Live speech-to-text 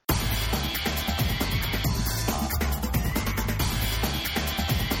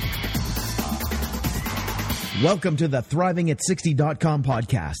Welcome to the ThrivingAt60.com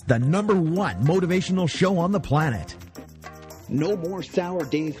podcast, the #1 motivational show on the planet. No more sour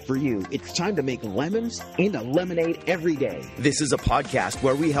days for you. It's time to make lemons into lemonade every day. This is a podcast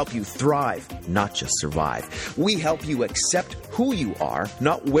where we help you thrive, not just survive. We help you accept who you are,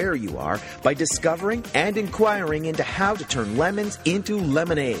 not where you are, by discovering and inquiring into how to turn lemons into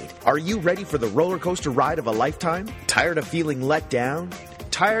lemonade. Are you ready for the roller coaster ride of a lifetime? Tired of feeling let down?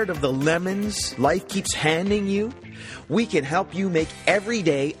 Tired of the lemons life keeps handing you? We can help you make every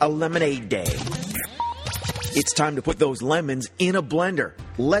day a lemonade day. It's time to put those lemons in a blender.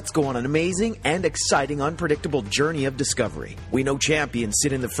 Let's go on an amazing and exciting unpredictable journey of discovery. We know champions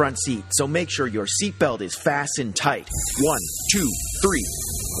sit in the front seat, so make sure your seatbelt is fastened tight. 1, 2, 3,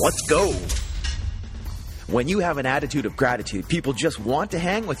 let's go. When you have an attitude of gratitude, people just want to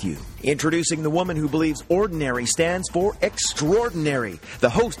hang with you. Introducing the woman who believes ordinary stands for extraordinary. The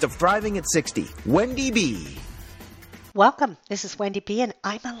host of Thriving at 60, Wendy B. Welcome. This is Wendy B. and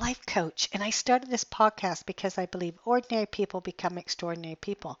I'm a life coach. And I started this podcast because I believe ordinary people become extraordinary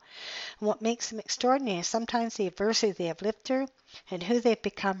people. And what makes them extraordinary is sometimes the adversity they have lived through and who they've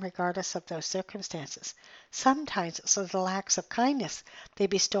become regardless of those circumstances. Sometimes it's the acts of kindness they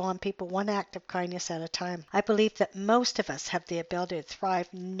bestow on people, one act of kindness at a time. I believe that most of us have the ability to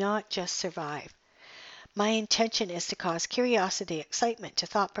thrive, not just survive. My intention is to cause curiosity, excitement, to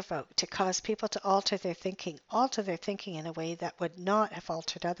thought-provoke, to cause people to alter their thinking in a way that would not have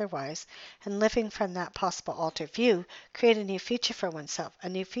altered otherwise, and living from that possible altered view, create a new future for oneself, a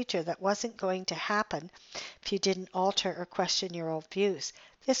new future that wasn't going to happen if you didn't alter or question your old views.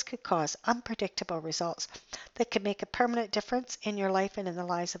 This could cause unpredictable results that could make a permanent difference in your life and in the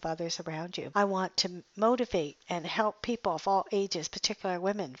lives of others around you. I want to motivate and help people of all ages, particularly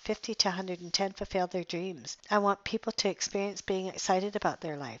women, 50 to 110, fulfill their dreams. I want people to experience being excited about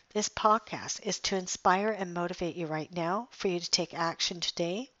their life. This podcast is to inspire and motivate you right now for you to take action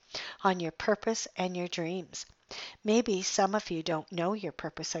today on your purpose and your dreams. Maybe some of you don't know your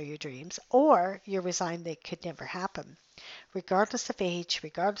purpose or your dreams, or you're resigned they could never happen. Regardless of age,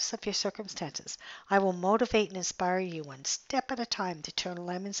 regardless of your circumstances, I will motivate and inspire you one step at a time to turn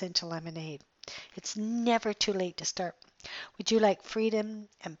lemons into lemonade. It's never too late to start. Would you like freedom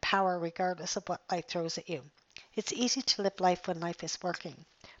and power regardless of what life throws at you? It's easy to live life when life is working,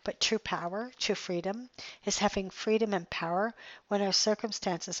 but true power, true freedom, is having freedom and power when our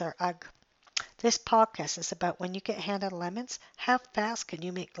circumstances are ugh. This podcast is about when you get handed lemons, how fast can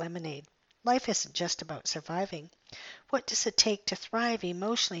you make lemonade? Life isn't just about surviving. What does it take to thrive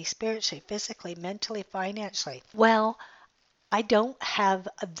emotionally, spiritually, physically, mentally, financially? Well, I don't have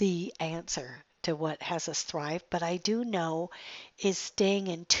the answer to what has us thrive, but I do know is staying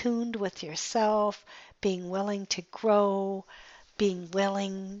in tune with yourself, being willing to grow, being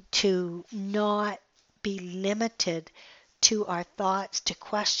willing to not be limited to our thoughts, to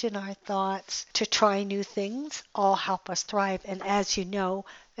question our thoughts, to try new things, all help us thrive. And as you know,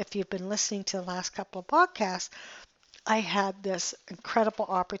 if you've been listening to the last couple of podcasts, I had this incredible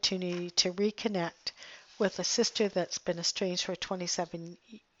opportunity to reconnect with a sister that's been estranged for 27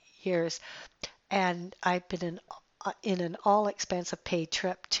 years. And I've been in an all-expensive paid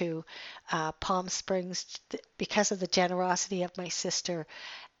trip to Palm Springs because of the generosity of my sister.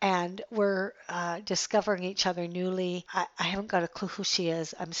 And we're discovering each other newly. I haven't got a clue who she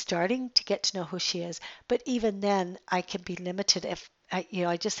is. I'm starting to get to know who she is. But even then, I can be limited if,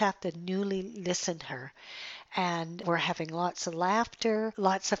 I just have to newly listen to her. And we're having lots of laughter,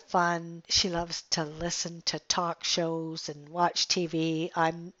 lots of fun. She loves to listen to talk shows and watch TV.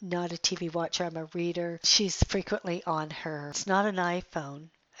 I'm not a TV watcher. I'm a reader. She's frequently on her. It's not an iPhone,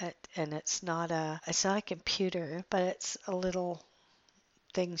 and it's not a computer, but it's a little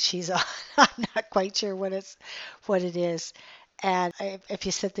thing she's on. I'm not quite sure what it is. And if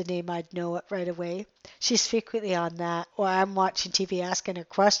you said the name, I'd know it right away. She's frequently on that. Or I'm watching TV asking her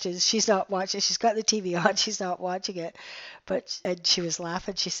questions. She's not watching. She's got the TV on. She's not watching it. And she was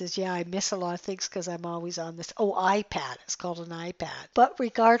laughing. She says, yeah, I miss a lot of things because I'm always on this. iPad. It's called an iPad. But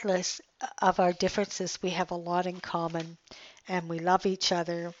regardless of our differences, we have a lot in common. And we love each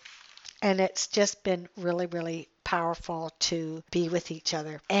other. And it's just been really, really powerful to be with each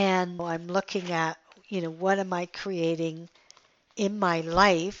other. And I'm looking at, what am I creating in my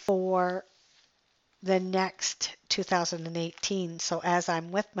life for the next 2018. So as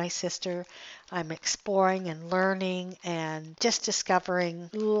I'm with my sister, I'm exploring and learning and just discovering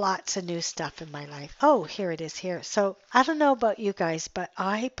lots of new stuff in my life. Oh, here it is here. So I don't know about you guys, but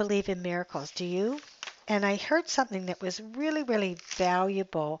I believe in miracles. Do you? And I heard something that was really, really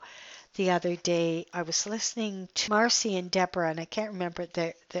valuable the other day. I was listening to Marcy and Deborah, and I can't remember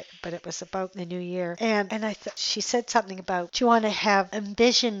but it was about the new year. And I thought she said something about, do you want to have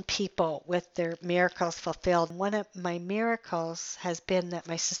envision people with their miracles fulfilled? One of my miracles has been that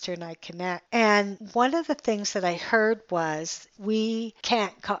my sister and I connect. And one of the things that I heard was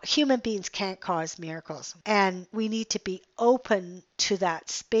human beings can't cause miracles, and we need to be open to that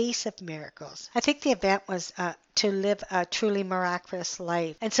space of miracles. I think the event was to live a truly miraculous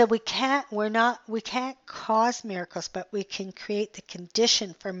life. And so we can't cause miracles, but we can create the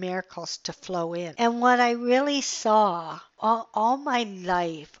condition for miracles to flow in. And what I really saw all my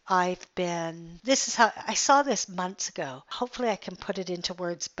life, this is how I saw this months ago. Hopefully I can put it into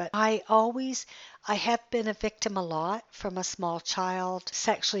words, but I have been a victim a lot from a small child,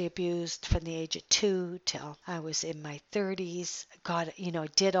 sexually abused from the age of 2 till I was in my 30s.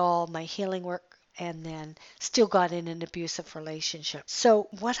 Did all my healing work and then still got in an abusive relationship. So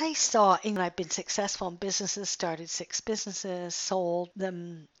what I saw, and I've been successful in businesses, started 6 businesses, sold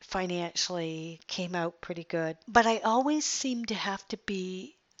them financially, came out pretty good. But I always seemed to have to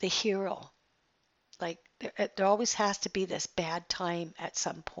be the hero. Like there always has to be this bad time at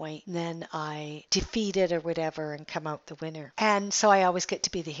some point. And then I defeat it or whatever and come out the winner. And so I always get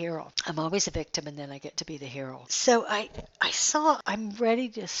to be the hero. I'm always a victim and then I get to be the hero. So I saw I'm ready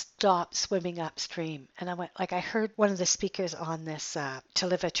to stop swimming upstream. And I heard one of the speakers on this to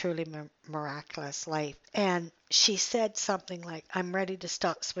live a truly miraculous life. And she said something like, I'm ready to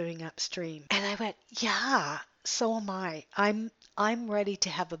stop swimming upstream. And I went, yeah, so am I. I'm ready to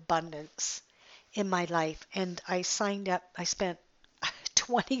have abundance in my life. And I signed up, I spent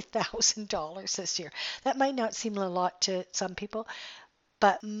 $20,000 this year. That might not seem a lot to some people,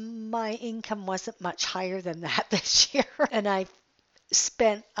 but my income wasn't much higher than that this year. And I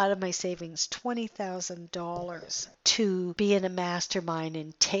spent out of my savings $20,000 to be in a mastermind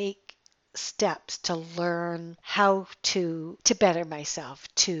and take steps to learn how to better myself,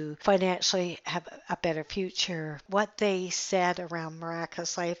 to financially have a better future. What they said around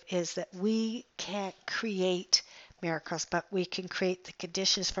Miraculous Life is that we can't create miracles, but we can create the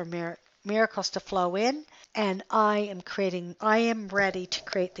conditions for miracles to flow in. And I am ready to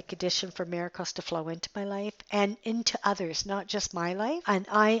create the condition for miracles to flow into my life and into others, not just my life. And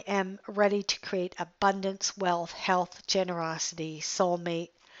I am ready to create abundance, wealth, health, generosity,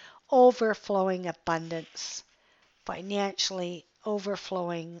 soulmate, overflowing abundance, financially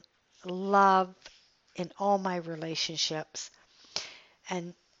overflowing love in all my relationships,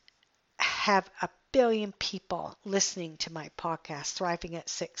 and have a billion people listening to my podcast,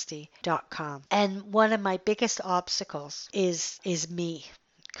 thrivingat60.com. And one of my biggest obstacles is me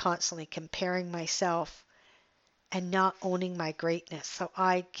constantly comparing myself and not owning my greatness. So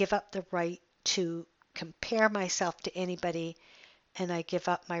I give up the right to compare myself to anybody, and I give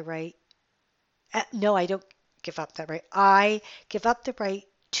up my right. No, I don't give up that right. I give up the right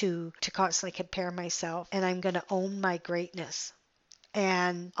to constantly compare myself, and I'm going to own my greatness.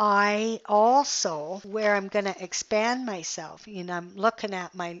 And I also, where I'm going to expand myself, I'm looking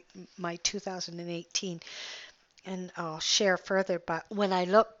at my 2018, and I'll share further, but when I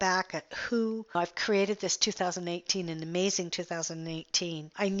look back at who I've created this 2018, an amazing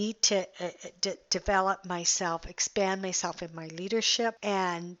 2018, I need to develop myself, expand myself in my leadership,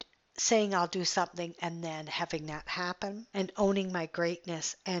 and saying I'll do something and then having that happen, and owning my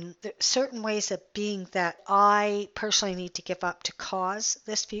greatness. And there are certain ways of being that I personally need to give up to cause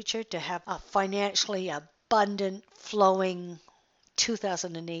this future, to have a financially abundant, flowing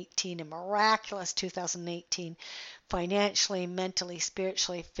 2018, a miraculous 2018, financially, mentally,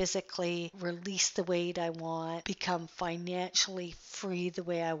 spiritually, physically, release the weight I want, become financially free the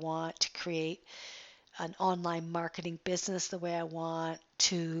way I want, to create an online marketing business the way I want,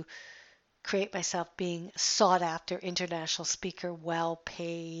 to create myself being sought after international speaker, well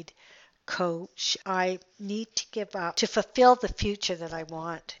paid coach. I need to give up to fulfill the future that I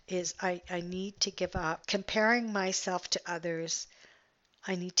want. I need to give up comparing myself to others.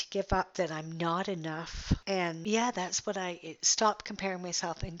 I need to give up that I'm not enough. And that's what I stop comparing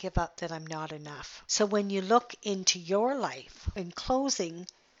myself and give up that I'm not enough. So when you look into your life, in closing,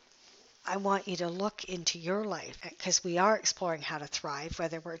 I want you to look into your life, because we are exploring how to thrive,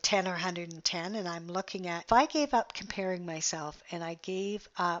 whether we're 10 or 110. And I'm looking at, if I gave up comparing myself, and I gave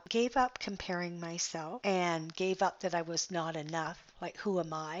up comparing myself and gave up that I was not enough, like who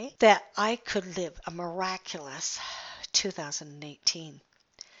am I, that I could live a miraculous 2018.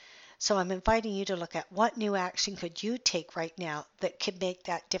 So I'm inviting you to look at what new action could you take right now that could make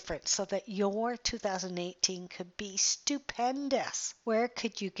that difference, so that your 2018 could be stupendous. Where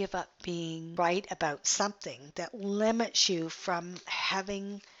could you give up being right about something that limits you from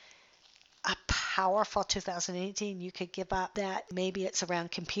having powerful 2018 you could give up that. Maybe it's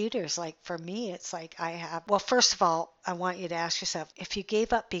around computers. Like for me, it's like well, first of all, I want you to ask yourself, if you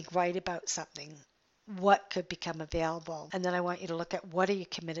gave up being right about something, what could become available? And then I want you to look at what are you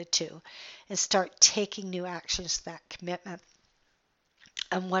committed to and start taking new actions to that commitment.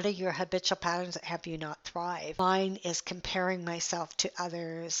 And what are your habitual patterns that have you not thrive? Mine is comparing myself to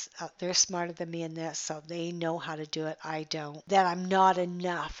others. They're smarter than me in this, so they know how to do it. I don't. That I'm not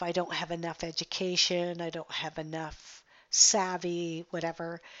enough. I don't have enough education. I don't have enough savvy,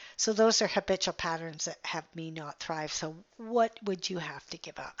 whatever. So those are habitual patterns that have me not thrive. So what would you have to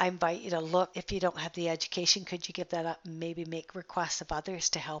give up? I invite you to look. If you don't have the education, could you give that up and maybe make requests of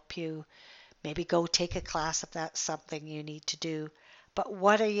others to help you? Maybe go take a class if that's something you need to do. But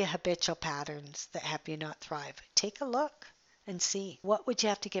what are your habitual patterns that have you not thrive? Take a look and see. What would you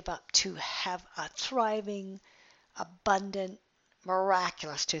have to give up to have a thriving, abundant,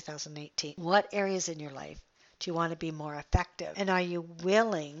 miraculous 2018? What areas in your life do you want to be more effective? And are you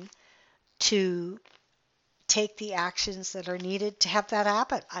willing to take the actions that are needed to have that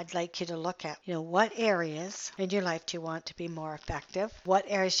happen? I'd like you to look at, what areas in your life do you want to be more effective? What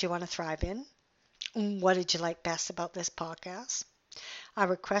areas do you want to thrive in? What did you like best about this podcast? I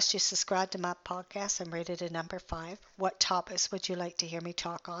request you subscribe to my podcast and rate it a number 5. What topics would you like to hear me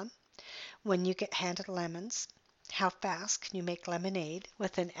talk on? When you get handed lemons, how fast can you make lemonade?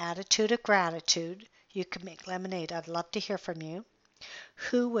 With an attitude of gratitude, you can make lemonade. I'd love to hear from you.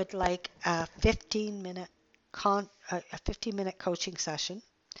 Who would like a 15-minute coaching session?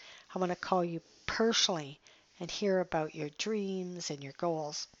 I want to call you personally and hear about your dreams and your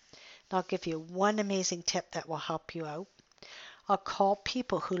goals. And I'll give you one amazing tip that will help you out. I'll call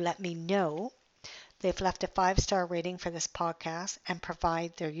people who let me know they've left a 5-star rating for this podcast and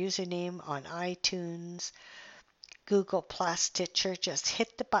provide their username on iTunes, Google+, Stitcher. Just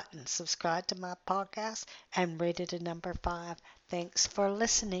hit the button, subscribe to my podcast, and rate it a number 5. Thanks for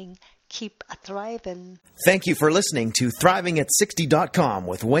listening. Keep thriving. Thank you for listening to ThrivingAt60.com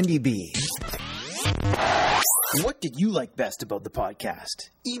with Wendy B. What did you like best about the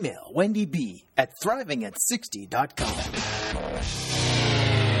podcast? Email Wendy B at ThrivingAt60.com.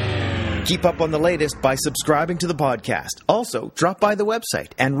 Keep up on the latest by subscribing to the podcast. Also, drop by the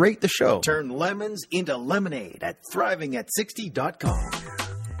website and rate the show. Turn lemons into lemonade at ThrivingAt60.com.